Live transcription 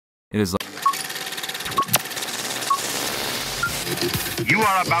It is like You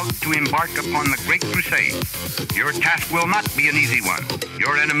are about to embark upon the Great Crusade. Your task will not be an easy one.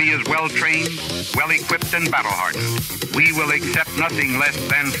 Your enemy is well-trained, well-equipped, and battle-hardened. We will accept nothing less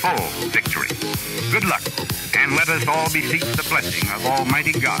than full victory. Good luck, and let us all beseech the blessing of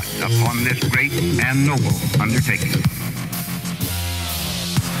Almighty God upon this great and noble undertaking.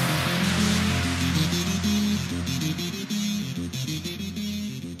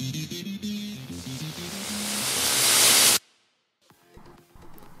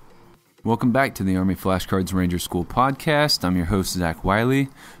 Welcome back to the Army Flashcards Ranger School podcast. I'm your host, Zach Wiley.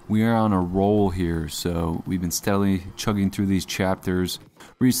 We are on a roll here, so we've been steadily chugging through these chapters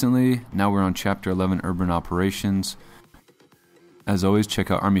recently. Now we're on Chapter 11, Urban Operations. As always, check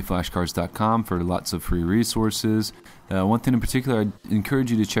out armyflashcards.com for lots of free resources. One thing in particular I'd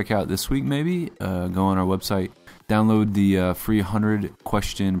encourage you to check out this week maybe, go on our website, download the free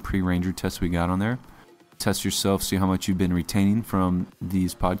 100-question pre-Ranger test we got on there. Test yourself, see how much you've been retaining from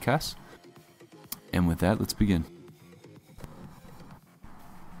these podcasts. And with that, let's begin.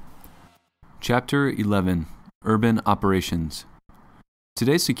 Chapter 11, Urban Operations.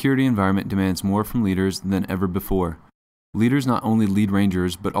 Today's security environment demands more from leaders than ever before. Leaders not only lead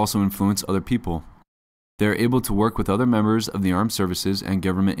Rangers, but also influence other people. They are able to work with other members of the armed services and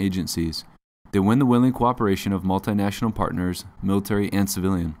government agencies. They win the willing cooperation of multinational partners, military and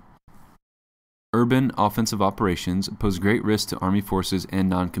civilian. Urban offensive operations pose great risk to Army forces and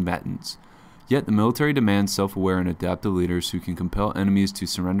non-combatants. Yet the military demands self-aware and adaptive leaders who can compel enemies to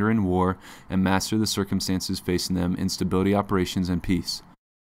surrender in war and master the circumstances facing them in stability operations and peace.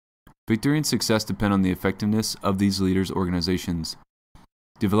 Victory and success depend on the effectiveness of these leaders' organizations.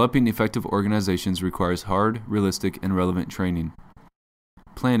 Developing effective organizations requires hard, realistic, and relevant training.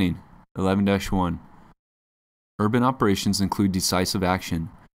 Planning 11-1. Urban operations include decisive action.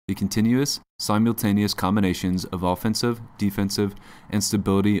 The continuous, simultaneous combinations of offensive, defensive, and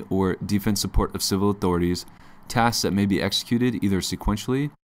stability or defense support of civil authorities, tasks that may be executed either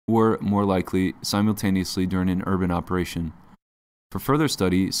sequentially or, more likely, simultaneously during an urban operation. For further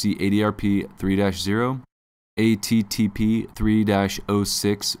study, see ADRP 3-0, ATTP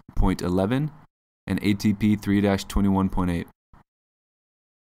 3-06.11, and ATP 3-21.8.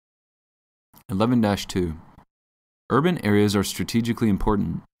 11-2. Urban areas are strategically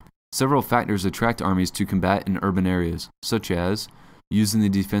important. Several factors attract armies to combat in urban areas, such as using the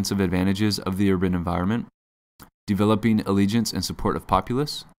defensive advantages of the urban environment, developing allegiance and support of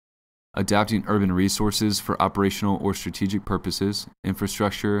populace, adapting urban resources for operational or strategic purposes,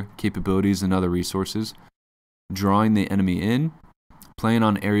 infrastructure, capabilities, and other resources, drawing the enemy in, playing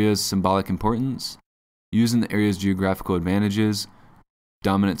on areas' symbolic importance, using the area's geographical advantages,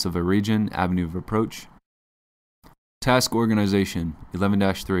 dominance of a region, avenue of approach. Task organization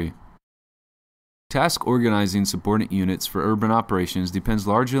 11-3. Task organizing subordinate units for urban operations depends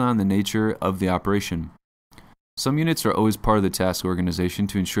largely on the nature of the operation. Some units are always part of the task organization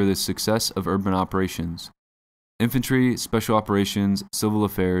to ensure the success of urban operations. Infantry, special operations, civil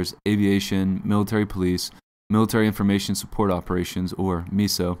affairs, aviation, military police, military information support operations, or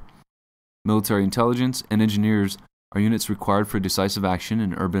MISO, military intelligence, and engineers are units required for decisive action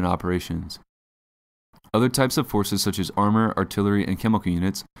in urban operations. Other types of forces such as armor, artillery, and chemical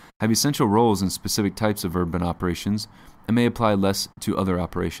units have essential roles in specific types of urban operations and may apply less to other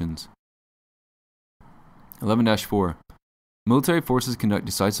operations. 11-4. Military forces conduct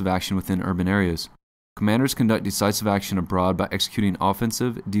decisive action within urban areas. Commanders conduct decisive action abroad by executing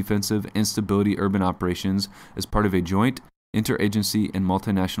offensive, defensive, and stability urban operations as part of a joint, interagency, and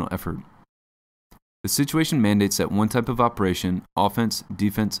multinational effort. The situation mandates that one type of operation, offense,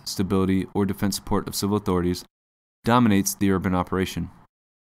 defense, stability, or defense support of civil authorities, dominates the urban operation.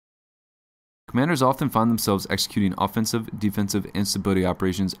 Commanders often find themselves executing offensive, defensive, and stability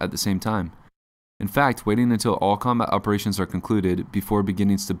operations at the same time. In fact, waiting until all combat operations are concluded before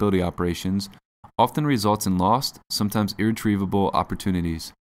beginning stability operations often results in lost, sometimes irretrievable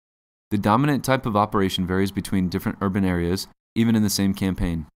opportunities. The dominant type of operation varies between different urban areas, even in the same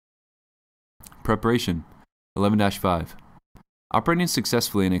campaign. Preparation 11-5. Operating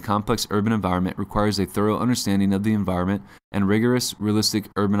successfully in a complex urban environment requires a thorough understanding of the environment and rigorous, realistic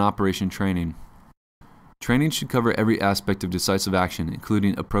urban operation training. Training should cover every aspect of decisive action,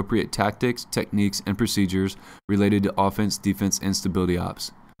 including appropriate tactics, techniques, and procedures related to offense, defense, and stability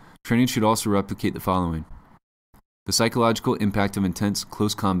ops. Training should also replicate the following: the psychological impact of intense,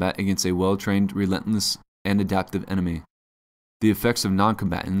 close combat against a well-trained, relentless, and adaptive enemy. The effects of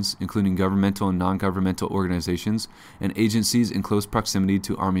non-combatants, including governmental and non-governmental organizations and agencies in close proximity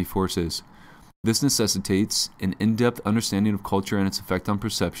to Army forces. This necessitates an in-depth understanding of culture and its effect on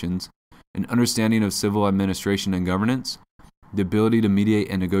perceptions, an understanding of civil administration and governance, the ability to mediate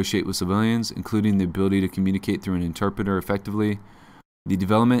and negotiate with civilians, including the ability to communicate through an interpreter effectively, the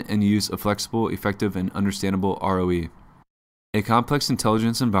development and use of flexible, effective, and understandable ROE. A complex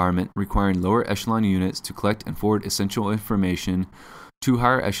intelligence environment requiring lower echelon units to collect and forward essential information to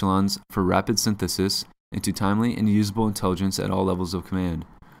higher echelons for rapid synthesis into timely and usable intelligence at all levels of command.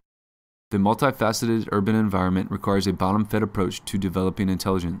 The multifaceted urban environment requires a bottom-fed approach to developing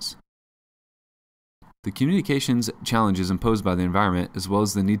intelligence. The communications challenges imposed by the environment, as well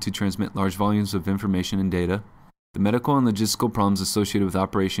as the need to transmit large volumes of information and data, the medical and logistical problems associated with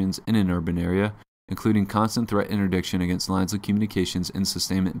operations in an urban area, including constant threat interdiction against lines of communications and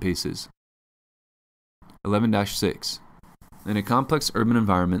sustainment bases. 11-6. In a complex urban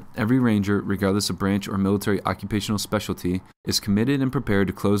environment, every ranger, regardless of branch or military occupational specialty, is committed and prepared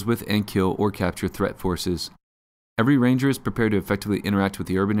to close with and kill or capture threat forces. Every ranger is prepared to effectively interact with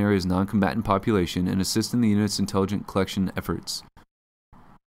the urban area's non-combatant population and assist in the unit's intelligent collection efforts.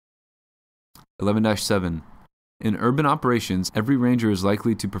 11-7. In urban operations, every ranger is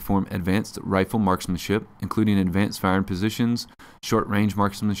likely to perform advanced rifle marksmanship, including advanced firing positions, short-range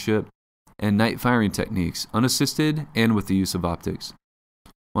marksmanship, and night firing techniques, unassisted and with the use of optics.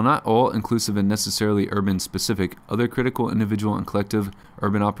 While not all inclusive and necessarily urban-specific, other critical individual and collective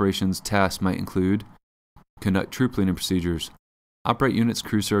urban operations tasks might include: conduct troop leading procedures, operate units'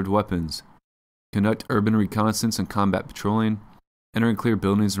 crew-served weapons, conduct urban reconnaissance and combat patrolling, enter and clear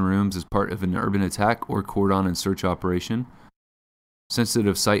buildings and rooms as part of an urban attack or cordon and search operation,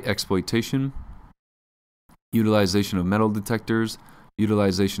 sensitive site exploitation, utilization of metal detectors,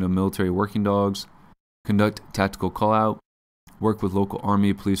 utilization of military working dogs, conduct tactical call-out, work with local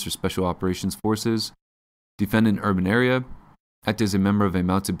army, police, or special operations forces, defend an urban area, act as a member of a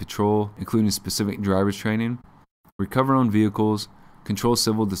mounted patrol, including specific driver's training, recover owned vehicles, control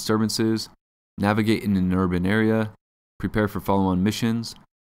civil disturbances, navigate in an urban area, prepare for follow-on missions,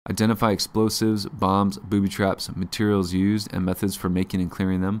 identify explosives, bombs, booby traps, materials used, and methods for making and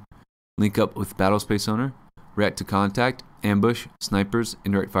clearing them, link up with battle space owner, react to contact, ambush, snipers,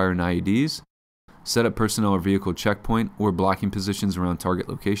 indirect fire, and IEDs, set up personnel or vehicle checkpoint or blocking positions around target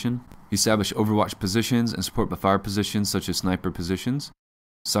location, establish overwatch positions and support by fire positions such as sniper positions,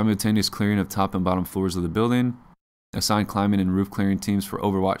 simultaneous clearing of top and bottom floors of the building, assign climbing and roof clearing teams for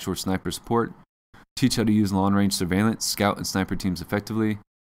overwatch or sniper support, teach how to use long-range surveillance, scout, and sniper teams effectively,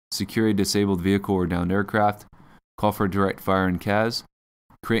 secure a disabled vehicle or downed aircraft, call for direct fire and CAS,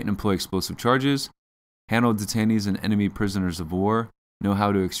 create and employ explosive charges, handle detainees and enemy prisoners of war, know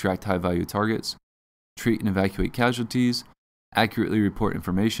how to extract high-value targets, treat and evacuate casualties, accurately report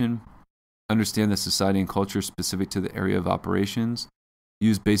information, understand the society and culture specific to the area of operations,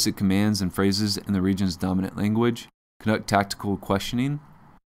 use basic commands and phrases in the region's dominant language, conduct tactical questioning,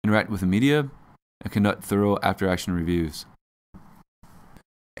 interact with the media, and conduct thorough after-action reviews.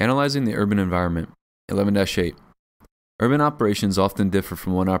 Analyzing the urban environment. 11-8. Urban operations often differ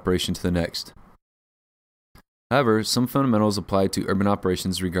from one operation to the next. However, some fundamentals apply to urban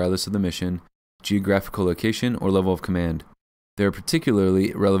operations regardless of the mission, geographical location, or level of command. They are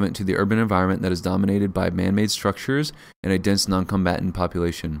particularly relevant to the urban environment that is dominated by man-made structures and a dense non-combatant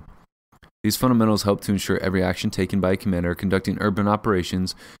population. These fundamentals help to ensure every action taken by a commander conducting urban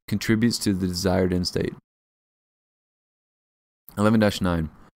operations contributes to the desired end state. 11-9.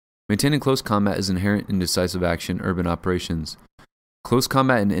 Maintaining close combat is inherent in decisive action urban operations. Close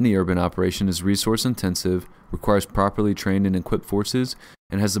combat in any urban operation is resource-intensive, requires properly trained and equipped forces,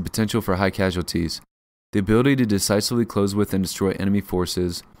 and has the potential for high casualties. The ability to decisively close with and destroy enemy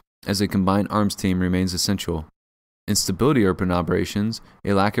forces as a combined arms team remains essential. In stability urban operations,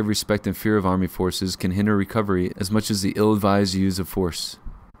 a lack of respect and fear of army forces can hinder recovery as much as the ill-advised use of force.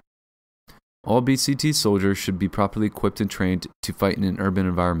 All BCT soldiers should be properly equipped and trained to fight in an urban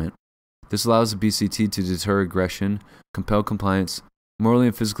environment. This allows the BCT to deter aggression, compel compliance, morally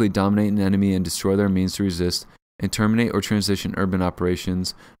and physically dominate an enemy and destroy their means to resist, and terminate or transition urban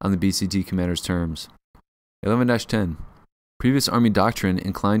operations on the BCT commander's terms. 11-10. Previous Army doctrine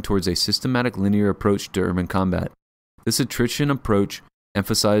inclined towards a systematic linear approach to urban combat. This attrition approach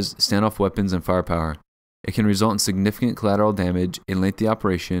emphasized standoff weapons and firepower. It can result in significant collateral damage, a lengthy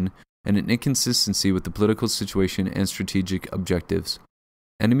operation, and an inconsistency with the political situation and strategic objectives.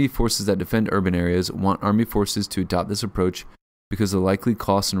 Enemy forces that defend urban areas want Army forces to adopt this approach because of the likely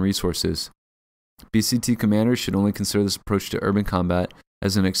costs and resources. BCT commanders should only consider this approach to urban combat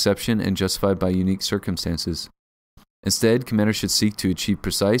as an exception and justified by unique circumstances. Instead, commanders should seek to achieve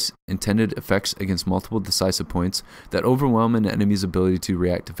precise, intended effects against multiple decisive points that overwhelm an enemy's ability to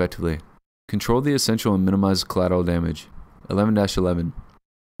react effectively. Control the essential and minimize collateral damage. 11-11.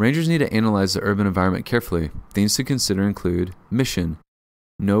 Rangers need to analyze the urban environment carefully. Things to consider include mission.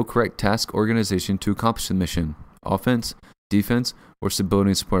 Know correct task organization to accomplish the mission. Offense, defense, or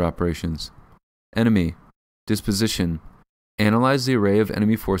stability and support operations. Enemy. Disposition. Analyze the array of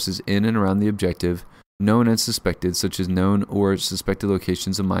enemy forces in and around the objective, known and suspected, such as known or suspected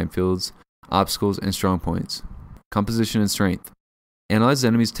locations of minefields, obstacles, and strong points. Composition and strength. Analyze the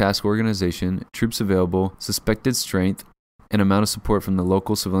enemy's task organization, troops available, suspected strength, and amount of support from the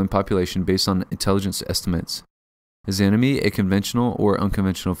local civilian population based on intelligence estimates. Is the enemy a conventional or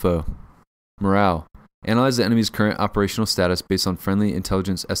unconventional foe? Morale. Analyze the enemy's current operational status based on friendly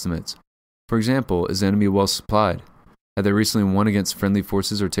intelligence estimates. For example, is the enemy well supplied? Have they recently won against friendly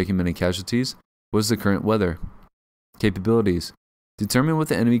forces or taken many casualties? What is the current weather? Capabilities. Determine what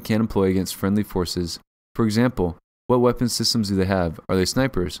the enemy can employ against friendly forces. For example, what weapon systems do they have? Are they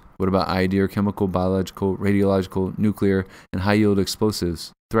snipers? What about IED or chemical, biological, radiological, nuclear, and high-yield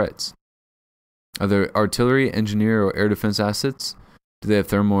explosives threats? Are there artillery, engineer, or air defense assets? Do they have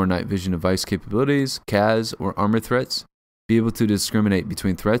thermal or night vision device capabilities, CAS, or armor threats? Be able to discriminate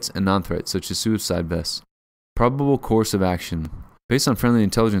between threats and non-threats, such as suicide vests. Probable course of action. Based on friendly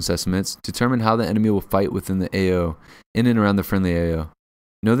intelligence estimates, determine how the enemy will fight within the AO, in and around the friendly AO.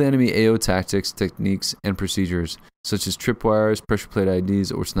 Know the enemy AO tactics, techniques, and procedures, such as tripwires, pressure plate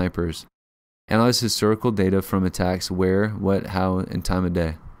IDs, or snipers. Analyze historical data from attacks where, what, how, and time of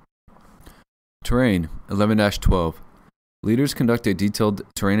day. Terrain. 11-12. Leaders conduct a detailed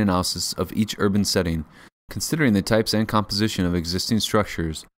terrain analysis of each urban setting, considering the types and composition of existing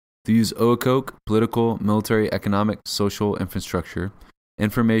structures. They use OECOC, political, military, economic, social infrastructure,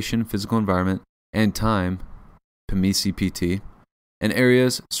 information, physical environment, and time, PME-CPT, and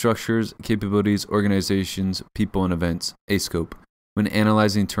areas, structures, capabilities, organizations, people, and events, ASCOPE, when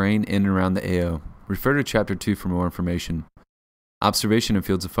analyzing terrain in and around the AO. Refer to Chapter 2 for more information. Observation in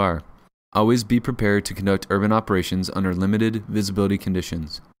fields of fire. Always be prepared to conduct urban operations under limited visibility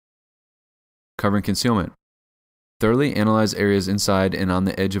conditions. Cover and concealment. Thoroughly analyze areas inside and on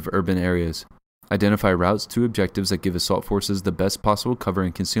the edge of urban areas. Identify routes to objectives that give assault forces the best possible cover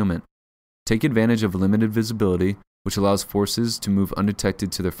and concealment. Take advantage of limited visibility, which allows forces to move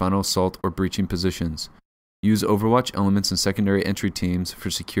undetected to their final assault or breaching positions. Use overwatch elements and secondary entry teams for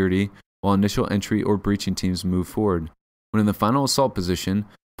security, while initial entry or breaching teams move forward. When in the final assault position,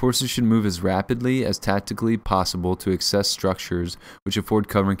 forces should move as rapidly as tactically possible to access structures which afford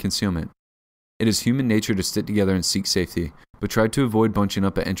cover and concealment. It is human nature to stick together and seek safety, but try to avoid bunching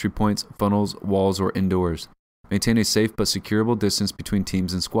up at entry points, funnels, walls, or indoors. Maintain a safe but securable distance between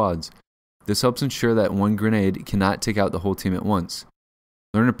teams and squads. This helps ensure that one grenade cannot take out the whole team at once.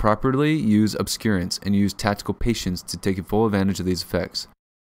 Learn to properly use obscurants and use tactical patience to take full advantage of these effects.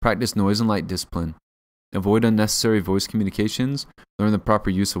 Practice noise and light discipline. Avoid unnecessary voice communications, learn the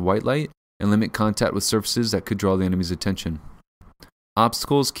proper use of white light, and limit contact with surfaces that could draw the enemy's attention.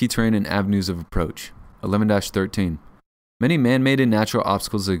 Obstacles, key terrain, and avenues of approach. 11-13. Many man-made and natural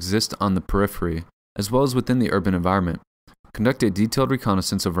obstacles exist on the periphery, as well as within the urban environment. Conduct a detailed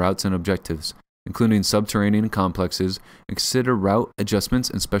reconnaissance of routes and objectives, including subterranean complexes, and consider route adjustments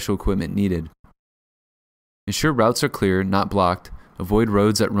and special equipment needed. Ensure routes are clear, not blocked. Avoid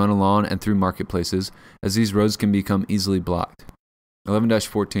roads that run along and through marketplaces, as these roads can become easily blocked.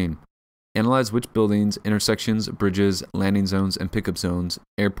 11-14. Analyze which buildings, intersections, bridges, landing zones, and pickup zones,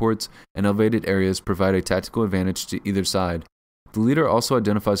 airports, and elevated areas provide a tactical advantage to either side. The leader also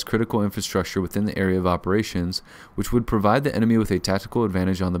identifies critical infrastructure within the area of operations, which would provide the enemy with a tactical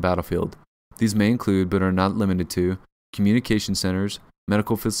advantage on the battlefield. These may include, but are not limited to, communication centers,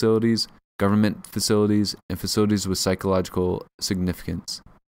 medical facilities, government facilities, and facilities with psychological significance.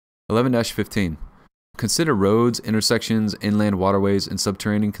 11-15. Consider roads, intersections, inland waterways, and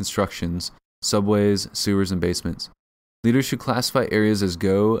subterranean constructions, subways, sewers, and basements. Leaders should classify areas as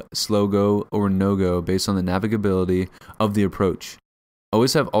go, slow go, or no go based on the navigability of the approach.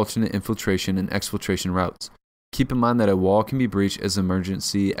 Always have alternate infiltration and exfiltration routes. Keep in mind that a wall can be breached as an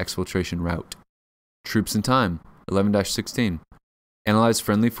emergency exfiltration route. Troops and time. 11-16. Analyze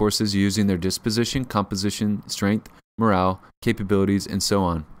friendly forces using their disposition, composition, strength, morale, capabilities, and so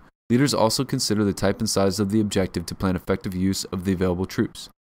on. Leaders also consider the type and size of the objective to plan effective use of the available troops.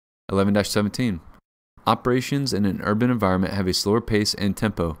 11-17. Operations in an urban environment have a slower pace and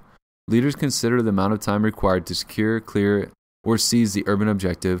tempo. Leaders consider the amount of time required to secure, clear, or seize the urban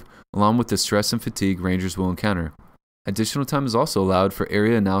objective, along with the stress and fatigue rangers will encounter. Additional time is also allowed for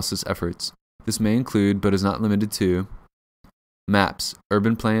area analysis efforts. This may include, but is not limited to, maps,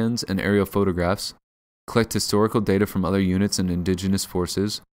 urban plans, and aerial photographs, collect historical data from other units and indigenous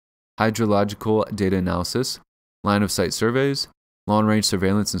forces, hydrological data analysis, line of sight surveys, long range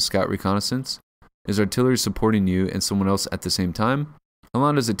surveillance and scout reconnaissance? Is artillery supporting you and someone else at the same time? How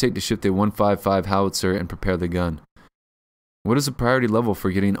long does it take to shift a 155 howitzer and prepare the gun? What is the priority level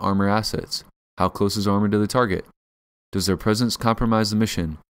for getting armor assets? How close is armor to the target? Does their presence compromise the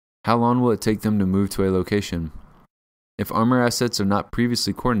mission? How long will it take them to move to a location? If armor assets are not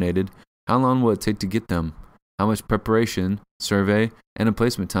previously coordinated, how long will it take to get them? How much preparation, survey, and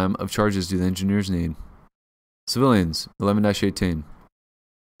emplacement time of charges do the engineers need? Civilians, 11-18.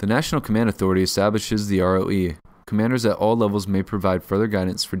 The National Command Authority establishes the ROE. Commanders at all levels may provide further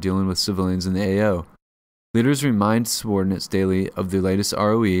guidance for dealing with civilians in the AO. Leaders remind subordinates daily of the latest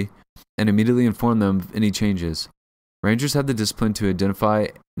ROE and immediately inform them of any changes. Rangers have the discipline to identify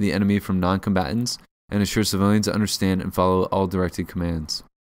the enemy from non-combatants and ensure civilians understand and follow all directed commands.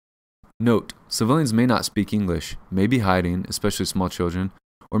 Note: civilians may not speak English, may be hiding, especially small children,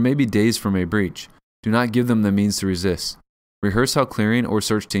 or may be dazed from a breach. Do not give them the means to resist. Rehearse how clearing or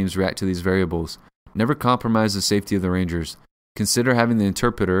search teams react to these variables. Never compromise the safety of the Rangers. Consider having the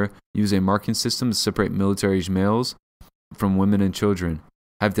interpreter use a marking system to separate military-aged males from women and children.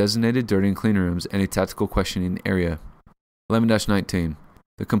 Have designated dirty and clean rooms and a tactical questioning area. 11-19.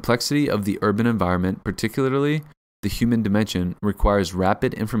 The complexity of the urban environment, particularly the human dimension, requires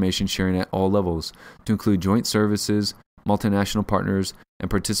rapid information sharing at all levels, to include joint services, multinational partners, and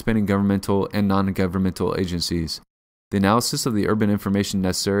participating governmental and non-governmental agencies. The analysis of the urban information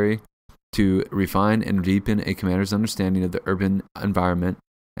necessary to refine and deepen a commander's understanding of the urban environment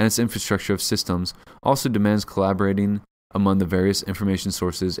and its infrastructure of systems also demands collaborating among the various information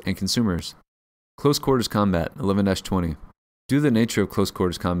sources and consumers. Close quarters combat, 11-20. Due to the nature of close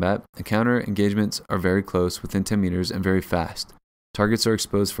quarters combat, encounter engagements are very close, within 10 meters, and very fast. Targets are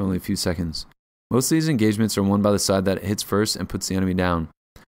exposed for only a few seconds. Most of these engagements are won by the side that hits first and puts the enemy down.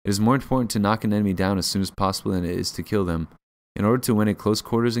 It is more important to knock an enemy down as soon as possible than it is to kill them. In order to win a close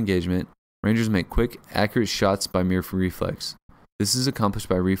quarters engagement, Rangers make quick, accurate shots by mere reflex. This is accomplished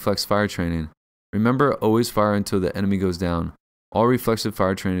by reflex fire training. Remember, always fire until the enemy goes down. All reflexive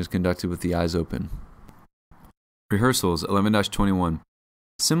fire training is conducted with the eyes open. Rehearsals, 11-21.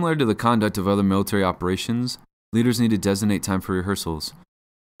 Similar to the conduct of other military operations, leaders need to designate time for rehearsals.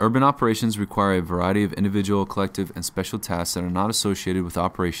 Urban operations require a variety of individual, collective, and special tasks that are not associated with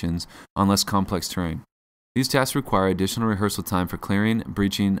operations on less complex terrain. These tasks require additional rehearsal time for clearing,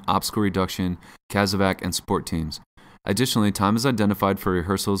 breaching, obstacle reduction, CASEVAC, and support teams. Additionally, time is identified for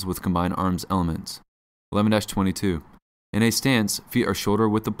rehearsals with combined arms elements. 11-22. In a stance, feet are shoulder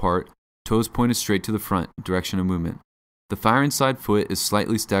width apart, toes pointed straight to the front, direction of movement. The firing side foot is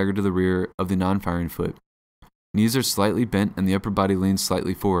slightly staggered to the rear of the non-firing foot. Knees are slightly bent and the upper body leans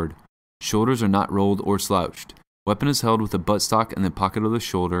slightly forward. Shoulders are not rolled or slouched. Weapon is held with the buttstock in the pocket of the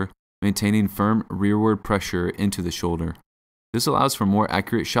shoulder, maintaining firm rearward pressure into the shoulder. This allows for more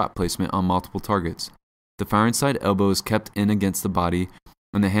accurate shot placement on multiple targets. The firing side elbow is kept in against the body,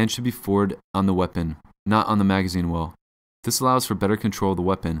 and the hand should be forward on the weapon, not on the magazine well. This allows for better control of the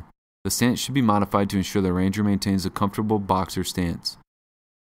weapon. The stance should be modified to ensure the Ranger maintains a comfortable boxer stance.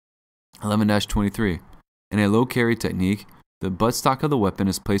 11-23. In a low carry technique, the buttstock of the weapon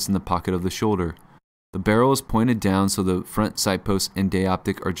is placed in the pocket of the shoulder. The barrel is pointed down so the front sight post and day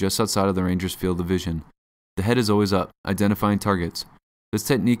optic are just outside of the Ranger's field of vision. The head is always up, identifying targets. This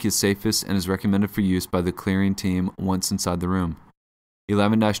technique is safest and is recommended for use by the clearing team once inside the room.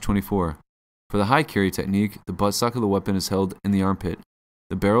 11-24. For the high carry technique, the buttstock of the weapon is held in the armpit.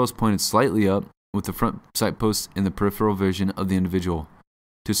 The barrel is pointed slightly up, with the front sight post in the peripheral vision of the individual.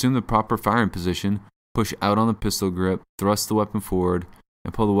 To assume the proper firing position, push out on the pistol grip, thrust the weapon forward,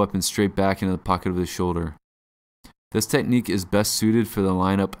 and pull the weapon straight back into the pocket of the shoulder. This technique is best suited for the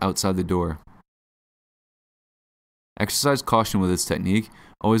lineup outside the door. Exercise caution with this technique.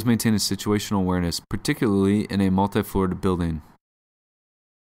 Always maintain a situational awareness, particularly in a multi-floored building.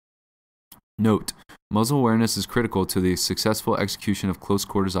 Note: muzzle awareness is critical to the successful execution of close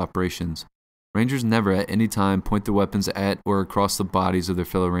quarters operations. Rangers never at any time point their weapons at or across the bodies of their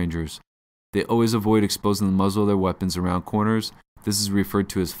fellow Rangers. They always avoid exposing the muzzle of their weapons around corners. This is referred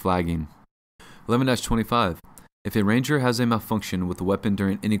to as flagging. 11-25. If a Ranger has a malfunction with the weapon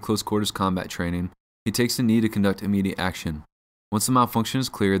during any close quarters combat training, he takes the knee to conduct immediate action. Once the malfunction is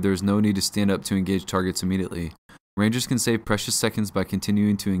cleared, there is no need to stand up to engage targets immediately. Rangers can save precious seconds by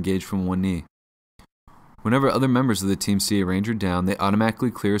continuing to engage from one knee. Whenever other members of the team see a Ranger down, they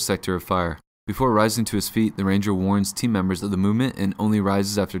automatically clear a sector of fire. Before rising to his feet, the Ranger warns team members of the movement and only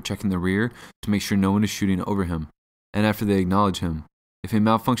rises after checking the rear to make sure no one is shooting over him, and after they acknowledge him. If a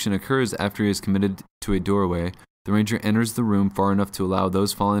malfunction occurs after he is committed to a doorway, The ranger enters the room far enough to allow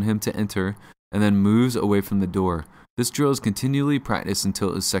those following him to enter, and then moves away from the door. This drill is continually practiced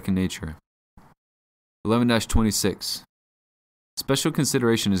until it is second nature. 11-26. Special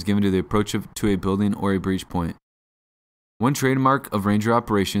consideration is given to the approach to a building or a breach point. One trademark of ranger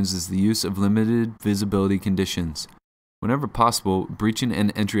operations is the use of limited visibility conditions. Whenever possible, breaching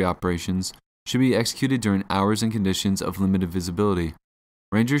and entry operations should be executed during hours and conditions of limited visibility.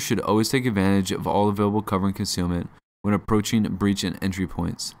 Rangers should always take advantage of all available cover and concealment when approaching breach and entry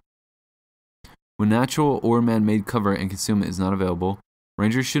points. When natural or man-made cover and concealment is not available,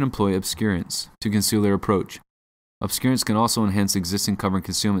 Rangers should employ obscurance to conceal their approach. Obscurance can also enhance existing cover and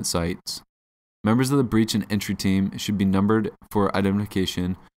concealment sites. Members of the breach and entry team should be numbered for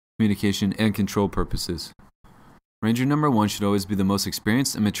identification, communication, and control purposes. Ranger number 1 should always be the most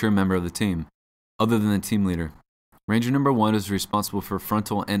experienced and mature member of the team, other than the team leader. Ranger number 1 is responsible for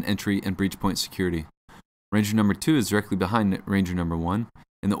frontal and entry and breach point security. Ranger number 2 is directly behind Ranger number 1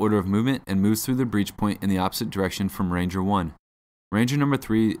 in the order of movement and moves through the breach point in the opposite direction from Ranger 1. Ranger number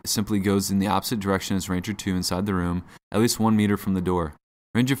 3 simply goes in the opposite direction as Ranger 2 inside the room, at least 1 meter from the door.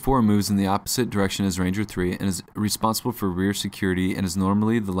 Ranger 4 moves in the opposite direction as Ranger 3 and is responsible for rear security and is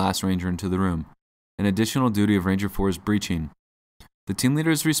normally the last Ranger into the room. An additional duty of Ranger 4 is breaching. The team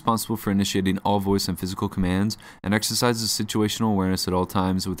leader is responsible for initiating all voice and physical commands and exercises situational awareness at all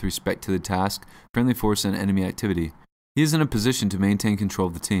times with respect to the task, friendly force, and enemy activity. He is in a position to maintain control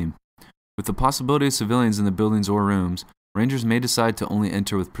of the team. With the possibility of civilians in the buildings or rooms, Rangers may decide to only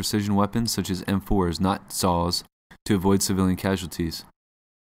enter with precision weapons such as M4s, not saws, to avoid civilian casualties.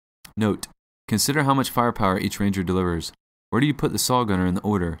 Note: consider how much firepower each Ranger delivers. Where do you put the saw gunner in the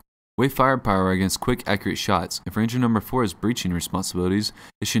order? Weigh firepower against quick, accurate shots. If Ranger number 4 has breaching responsibilities,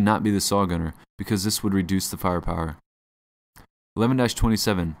 it should not be the saw gunner, because this would reduce the firepower.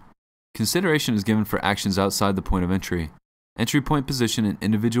 11-27. Consideration is given for actions outside the point of entry. Entry point position and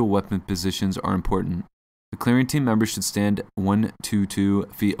individual weapon positions are important. The clearing team members should stand 1 to 2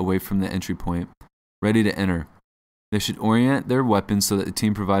 feet away from the entry point, ready to enter. They should orient their weapons so that the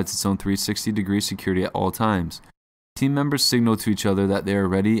team provides its own 360-degree security at all times. Team members signal to each other that they are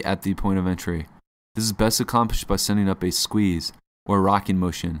ready at the point of entry. This is best accomplished by sending up a squeeze, or rocking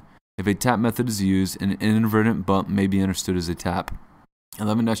motion. If a tap method is used, an inadvertent bump may be understood as a tap.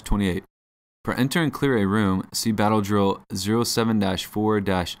 11-28. For enter and clear a room, see Battle Drill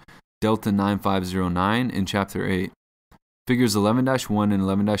 07-4-Delta 9509 in Chapter 8. Figures 11-1 and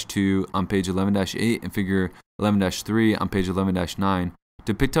 11-2 on page 11-8 and figure 11-3 on page 11-9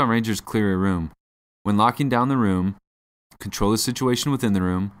 depict how Rangers clear a room. When locking down the room, control the situation within the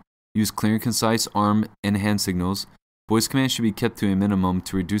room, use clear and concise arm and hand signals. Voice commands should be kept to a minimum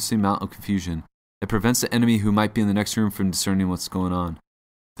to reduce the amount of confusion. It prevents the enemy who might be in the next room from discerning what's going on.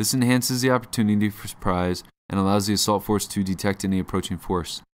 This enhances the opportunity for surprise and allows the assault force to detect any approaching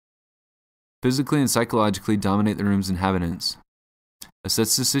force. Physically and psychologically dominate the room's inhabitants.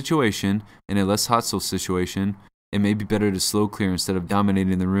 Assess the situation. In a less hostile situation, it may be better to slow clear instead of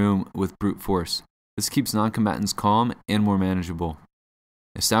dominating the room with brute force. This keeps non-combatants calm and more manageable.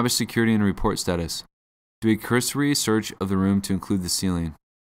 Establish security and report status. Do a cursory search of the room to include the ceiling.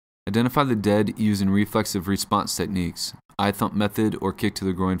 Identify the dead using reflexive response techniques, eye thump method, or kick to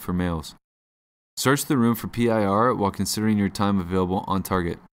the groin for males. Search the room for PIR while considering your time available on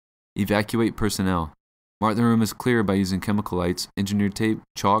target. Evacuate personnel. Mark the room as clear by using chemical lights, engineered tape,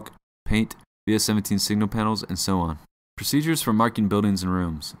 chalk, paint, VS-17 signal panels, and so on. Procedures for marking buildings and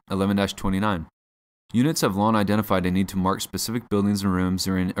rooms. 11-29. Units have long identified a need to mark specific buildings and rooms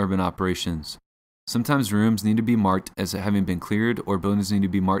during urban operations. Sometimes rooms need to be marked as having been cleared, or buildings need to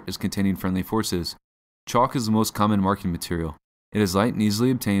be marked as containing friendly forces. Chalk is the most common marking material. It is light and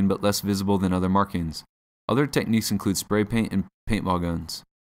easily obtained, but less visible than other markings. Other techniques include spray paint and paintball guns.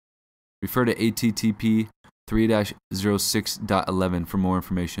 Refer to ATTP 3-06.11 for more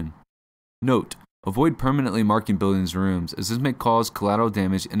information. Note: avoid permanently marking buildings and rooms, as this may cause collateral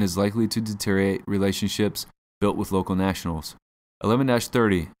damage and is likely to deteriorate relationships built with local nationals.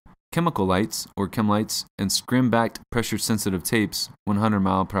 11-30. Chemical lights, or chem lights, and scrim-backed pressure-sensitive tapes,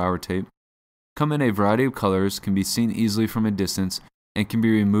 100-mile-per-hour tape, come in a variety of colors, can be seen easily from a distance, and can be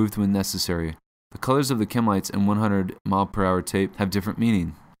removed when necessary. The colors of the chem lights and 100-mile-per-hour tape have different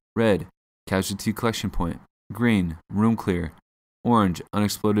meaning. Red, casualty collection point. Green, room clear. Orange,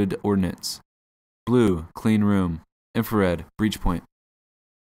 unexploded ordnance. Blue, clean room. Infrared, breach point.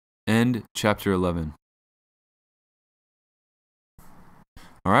 End Chapter 11.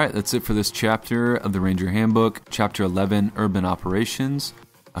 Alright, that's it for this chapter of the Ranger Handbook, Chapter 11, Urban Operations.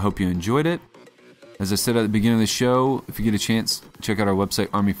 I hope you enjoyed it. As I said at the beginning of the show, if you get a chance, check out our website,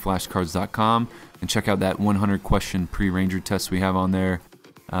 armyflashcards.com. and check out that 100 question pre-Ranger test we have on there.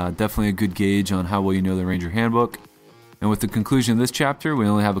 Definitely a good gauge on how well you know the Ranger Handbook. And with the conclusion of this chapter, we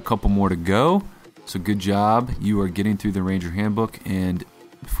only have a couple more to go. So good job. You are getting through the Ranger Handbook, and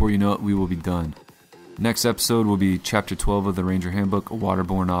before you know it, we will be done. Next episode will be Chapter 12 of the Ranger Handbook,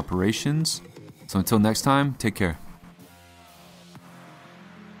 Waterborne Operations. So until next time, take care.